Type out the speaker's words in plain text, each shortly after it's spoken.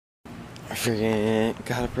I freaking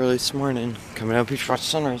got up early this morning, coming out beach to watch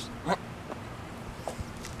sunrise.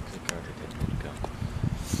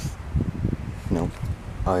 No.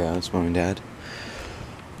 Oh yeah, it's mom and dad.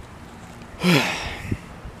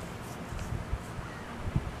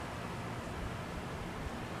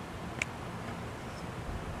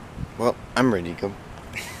 Well, I'm ready to go.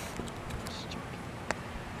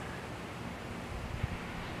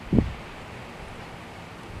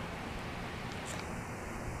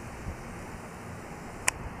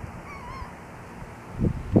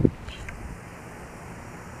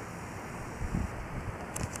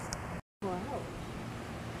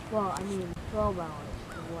 Well, I mean, 12 hours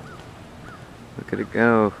for one. Look at it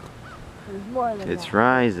go. There's more than It's that.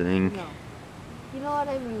 rising. No. You know what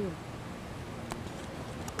I mean?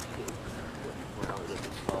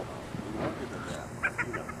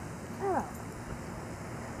 Oh.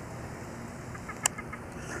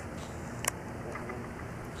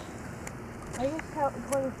 I guess counting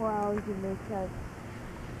 24 hours would make sense.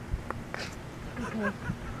 Because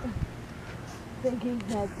thinking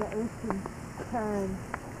that the Earth can turn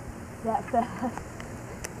that fast.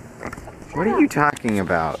 What are you talking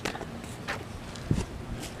about?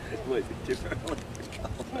 It takes a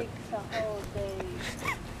whole day.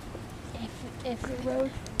 If it rose.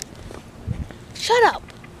 Shut up!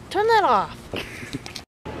 Turn that off!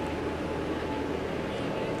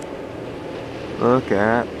 Look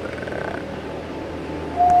at that.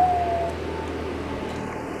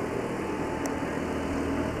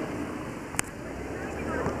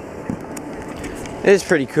 It is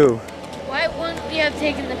pretty cool. Why wouldn't you have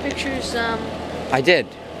taken the pictures, I did.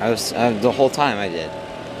 I was, the whole time I did.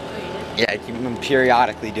 Yeah, I keep on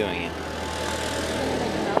periodically doing it.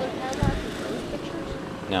 another padlock with those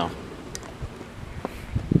pictures? No.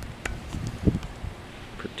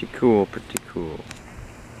 Pretty cool, pretty cool.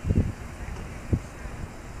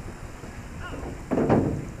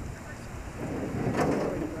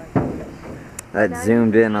 That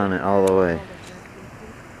zoomed in on it all the way.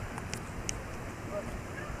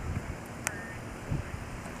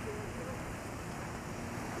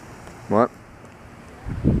 What?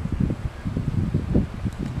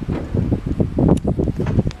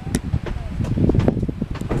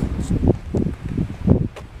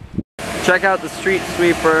 Check out the street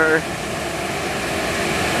sweeper.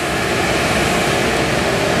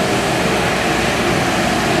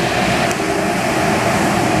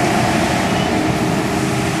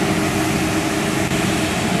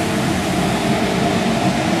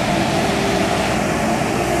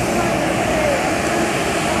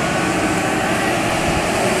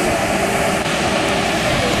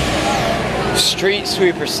 Street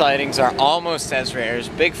sweeper sightings are almost as rare as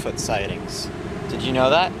Bigfoot sightings. Did you know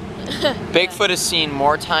that? Bigfoot is seen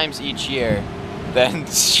more times each year than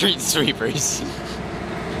street sweepers.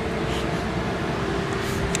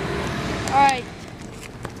 Alright.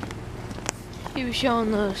 He was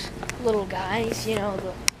showing those little guys, you know,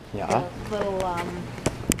 the little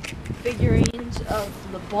figurines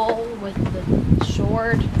of the bull with the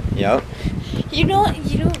sword. Yep. You know.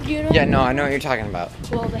 Yeah, no, I know what you're talking about.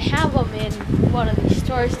 Well, they have them in one of these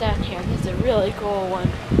stores down here. It's a really cool one.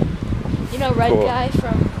 You know, Red Guy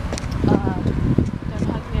from Don't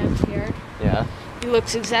Hug Me, I'm Scared? Yeah. He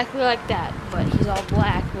looks exactly like that, but he's all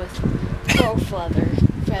black with wolf leather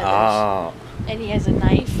feathers. Oh. And he has a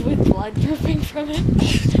knife with blood dripping from it.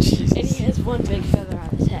 Jesus. And he has one big feather on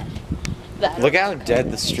his head. Look how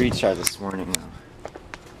dead the streets are this morning now.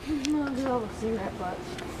 Look at all the cigarette butts.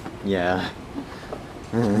 Yeah.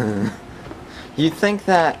 You'd think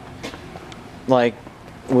that, like,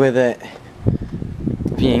 with it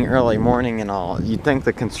being early morning and all, you'd think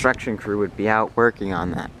the construction crew would be out working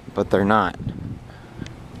on that, but they're not.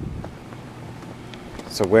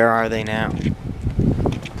 So where are they now?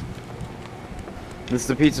 This is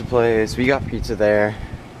the pizza place. We got pizza there.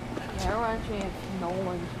 Yeah, it reminds me of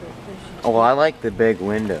Nolan's fish. Oh, well, I like the big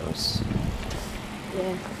windows.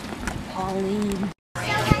 Yeah. Pauline.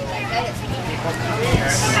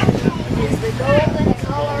 Is the golden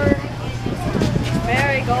color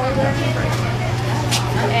very golden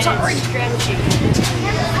and it's stretchy.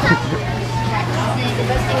 The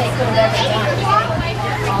best thing they could have ever done is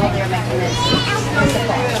all they're making this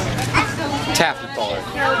Taffy puller.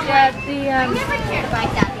 No, Dad, the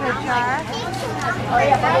Oh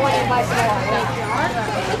yeah, but I want to buy some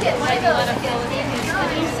more.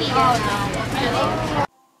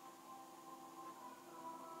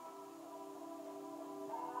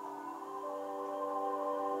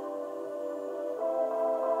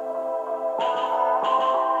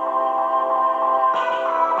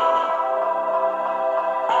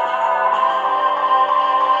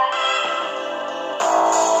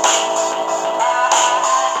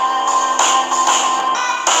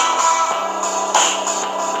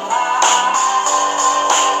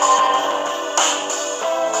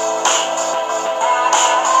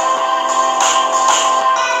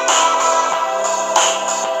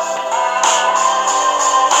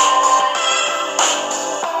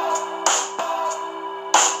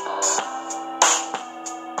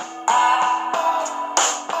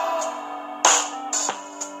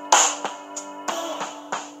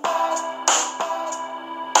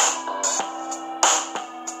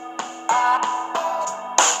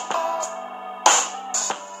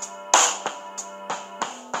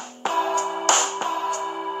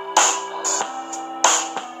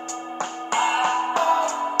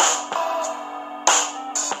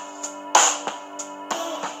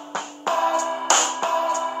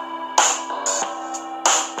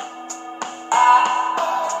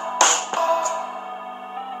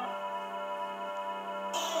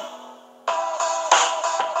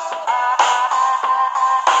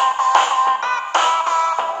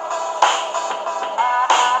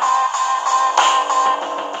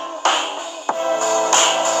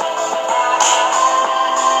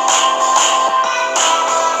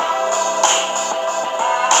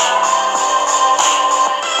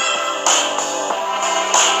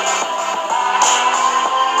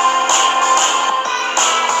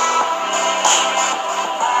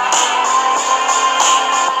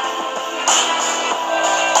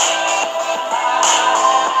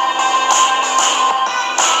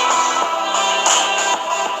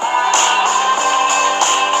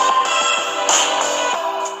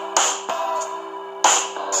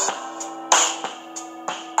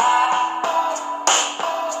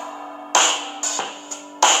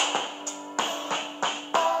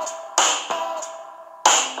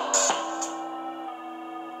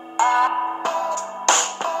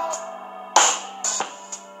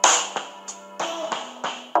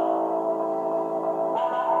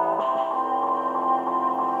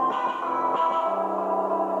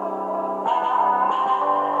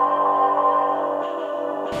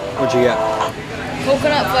 What'd you get?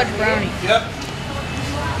 Coconut fudge brownie.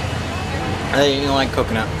 I didn't even like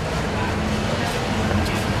coconut.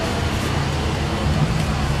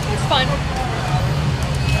 It's fine.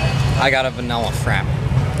 I got a vanilla frap.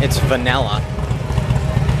 It's vanilla.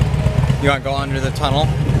 You want to go under the tunnel?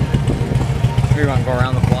 Or you want to go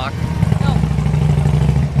around the block? No.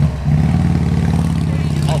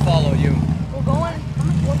 I'll follow you. We're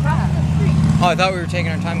crossing the street. Oh, I thought we were taking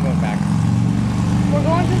our time going back. We're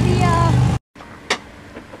going to the,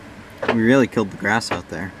 We really killed the grass out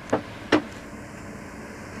there. No, you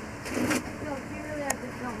really have to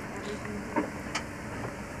film everything.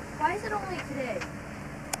 Why is it only today?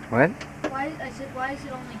 What? Why is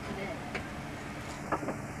it only today?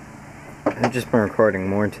 I've just been recording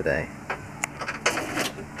more today.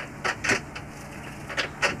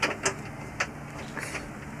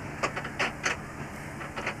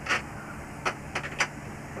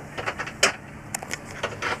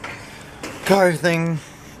 Car thing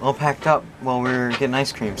all packed up while we were getting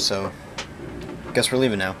ice cream, so guess we're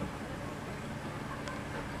leaving now.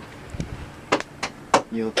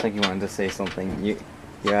 You look like you wanted to say something. You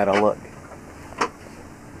had a look.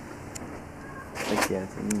 Like, yeah,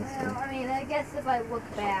 it's in this one. I mean, I guess if I look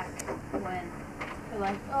back when,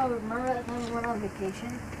 like, oh, remember that time we went on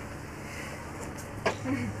vacation?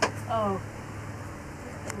 Oh.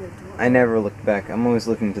 I never looked back. I'm always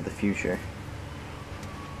looking to the future.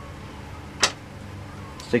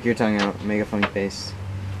 Stick your tongue out. Make a funny face.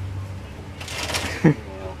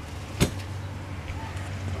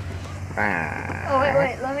 Oh,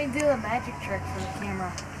 wait, let me do a magic trick for the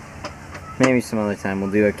camera. Maybe some other time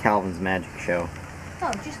we'll do a Calvin's Magic Show.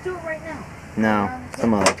 No, just do it right now. No,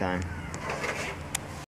 some other time.